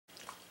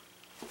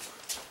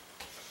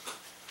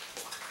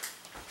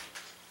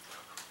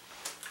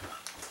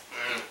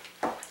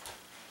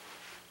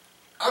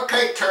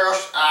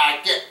turtles,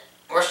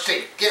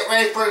 get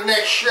ready for the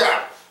next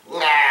show.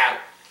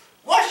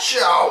 What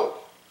show?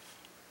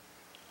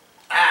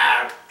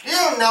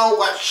 You know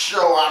what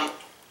show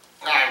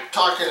I'm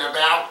talking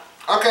about.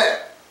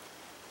 Okay.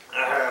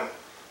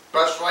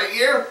 Buzz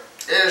Lightyear,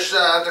 is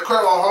the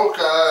Incredible Hulk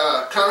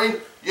coming?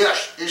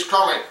 Yes, he's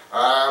coming.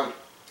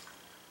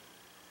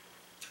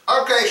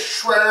 Okay,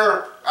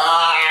 Shredder,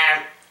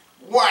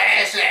 what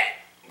is it?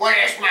 What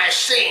is my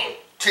scene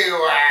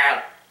to,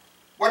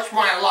 what's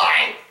my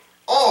line?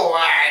 Oh,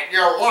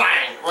 your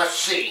line, let's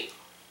see.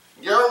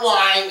 Your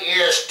line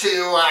is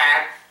to,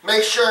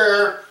 make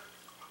sure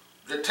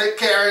to take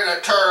care of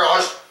the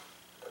turtles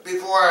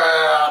before,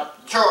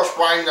 turtles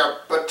find the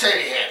potato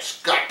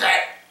heads. Got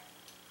that?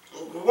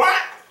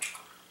 What?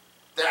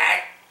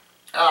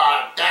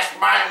 That's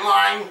my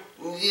line?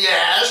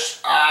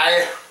 Yes,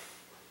 I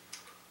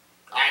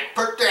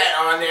put that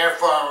on there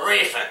for a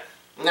reason.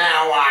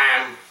 Now,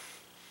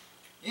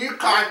 you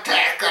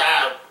contact,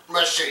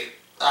 let's see,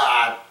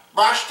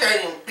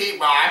 Rocksteady and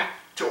Peabody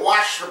to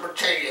watch the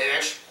potato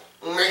heads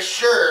and make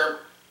sure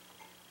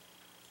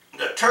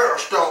the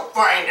turtles don't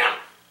find them.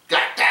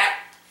 Got that?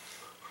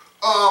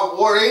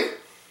 Woody?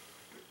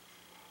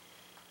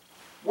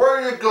 Where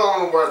are you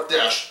going with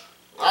this?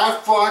 I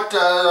thought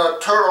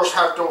turtles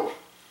have to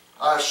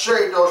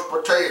save those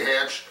potato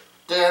heads,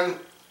 then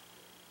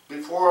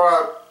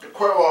before the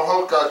Incredible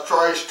Hulk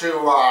tries to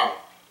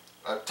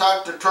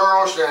attack the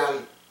turtles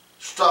and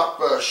stop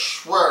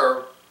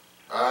Shredder,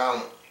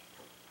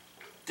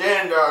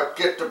 then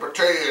get the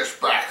potato heads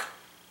back.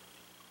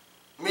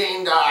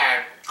 Meaning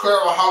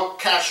Incredible Hulk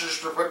catches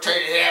the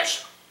potato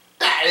heads.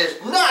 That is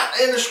not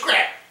in the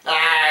script.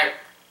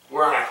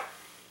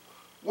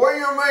 What do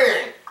you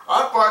mean?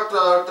 I thought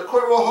the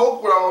Incredible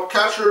Hulk will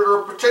capture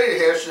the potato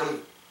heads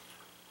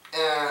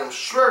and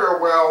Shredder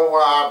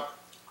will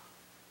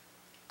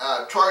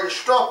try to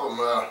stop them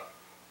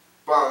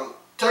from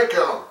taking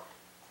them.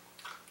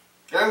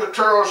 Then the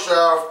turtles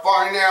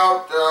find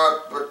out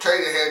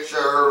potato heads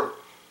are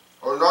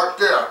not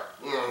there.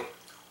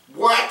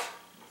 What?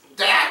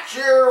 That's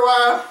your,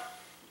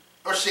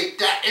 let's see,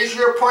 that is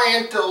your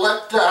plan to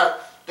let the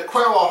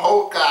Incredible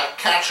Hulk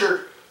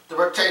capture the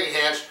potato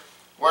heads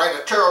while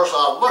the turtles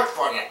look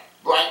for them,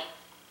 right?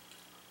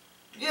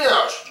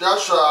 Yes,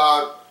 that's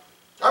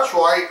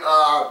right.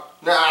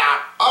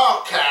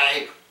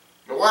 Okay.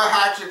 We'll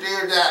have to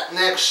do that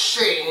next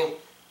scene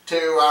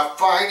to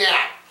find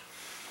out.